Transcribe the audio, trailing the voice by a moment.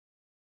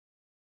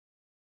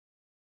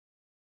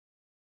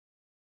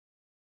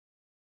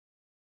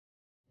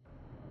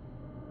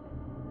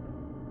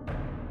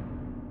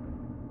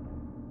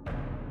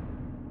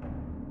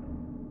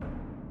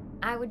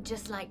I would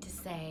just like to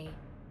say,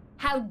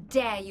 how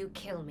dare you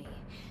kill me?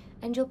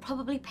 And you'll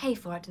probably pay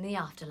for it in the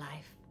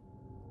afterlife.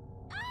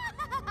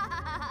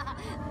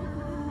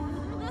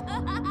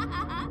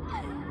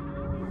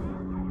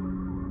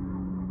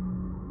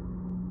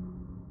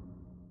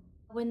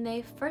 When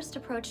they first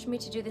approached me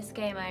to do this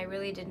game, I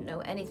really didn't know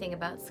anything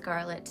about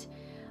Scarlet.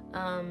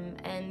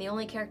 And the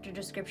only character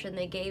description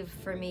they gave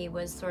for me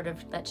was sort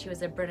of that she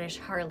was a British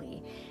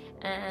Harley.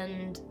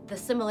 And the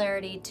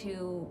similarity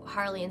to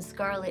Harley and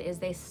Scarlet is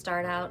they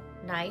start out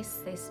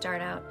nice, they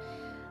start out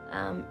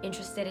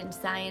interested in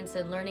science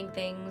and learning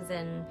things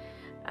and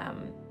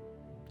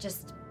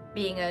just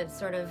being a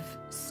sort of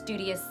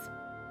studious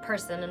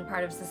person and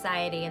part of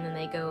society, and then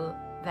they go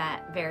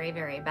very,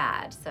 very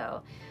bad.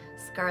 So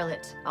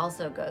Scarlet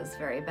also goes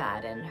very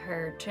bad, and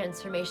her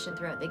transformation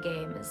throughout the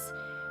game is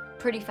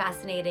pretty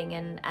fascinating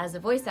and, as a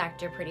voice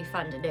actor, pretty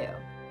fun to do.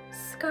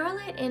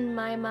 Scarlet, in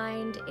my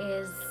mind,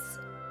 is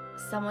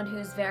someone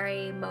who's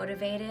very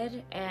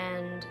motivated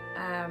and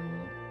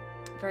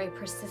very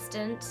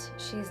persistent.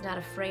 She's not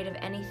afraid of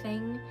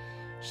anything.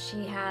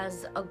 She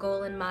has a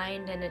goal in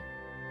mind, and it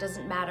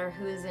doesn't matter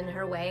who's in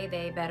her way,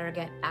 they better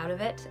get out of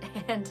it.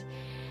 And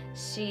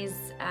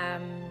she's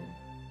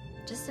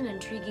just an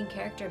intriguing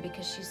character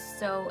because she's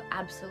so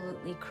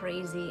absolutely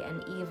crazy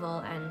and evil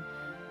and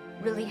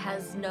really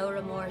has no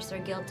remorse or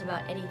guilt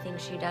about anything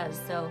she does.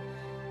 So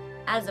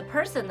as a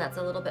person, that's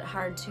a little bit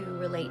hard to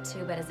relate to,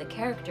 but as a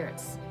character,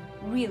 it's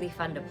really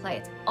fun to play.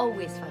 It's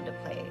always fun to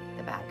play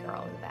the bad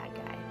girl or the bad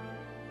guy.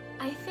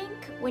 I think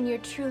when you're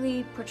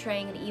truly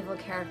portraying an evil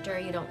character,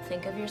 you don't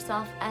think of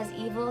yourself as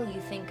evil,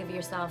 you think of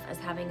yourself as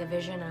having a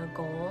vision and a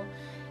goal.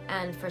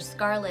 And for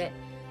Scarlet,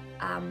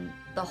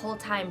 the whole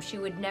time she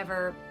would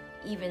never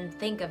even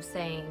think of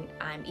saying,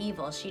 I'm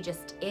evil. She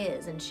just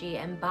is, and she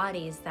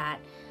embodies that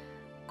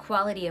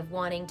quality of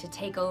wanting to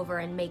take over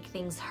and make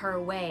things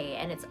her way,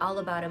 and it's all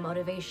about a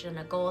motivation and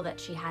a goal that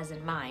she has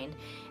in mind.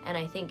 And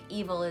I think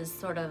evil is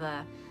sort of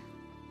a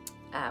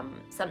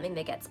something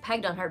that gets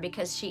pegged on her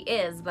because she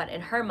is, but in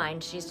her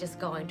mind she's just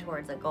going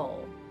towards a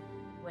goal.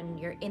 When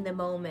you're in the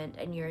moment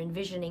and you're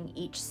envisioning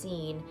each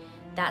scene,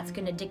 that's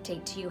going to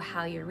dictate to you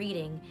how you're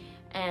reading.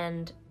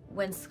 And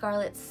when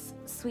Scarlet's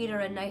sweeter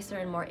and nicer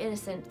and more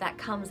innocent, that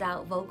comes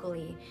out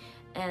vocally.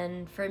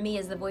 And for me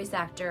as the voice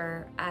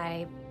actor,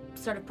 I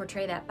sort of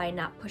portray that by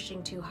not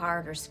pushing too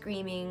hard or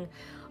screaming,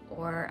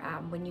 or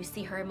when you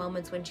see her in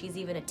moments when she's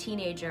even a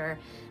teenager,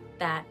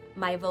 that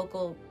my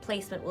vocal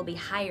placement will be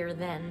higher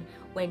than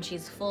when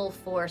she's full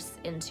force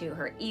into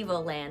her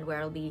evil land, where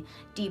it'll be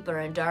deeper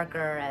and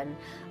darker and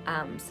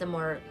some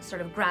more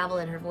sort of gravel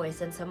in her voice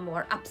and some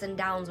more ups and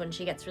downs when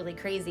she gets really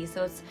crazy.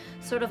 So it's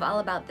sort of all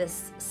about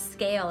this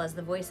scale as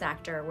the voice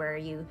actor where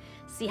you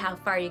see how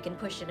far you can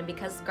push it. And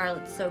because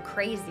Scarlet's so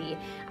crazy,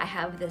 I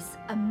have this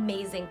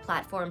amazing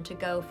platform to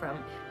go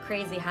from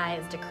crazy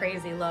highs to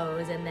crazy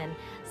lows and then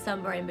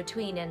somewhere in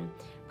between. And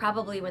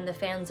probably when the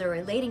fans are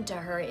relating to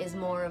her is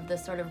more of the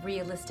sort of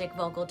realistic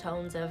vocal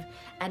tones of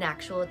an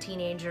actual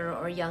teenager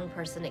or young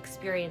person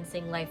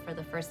experiencing life for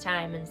the first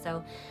time. And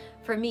so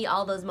for me,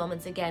 all those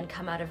moments again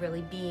come out of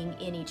really being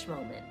in each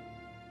moment.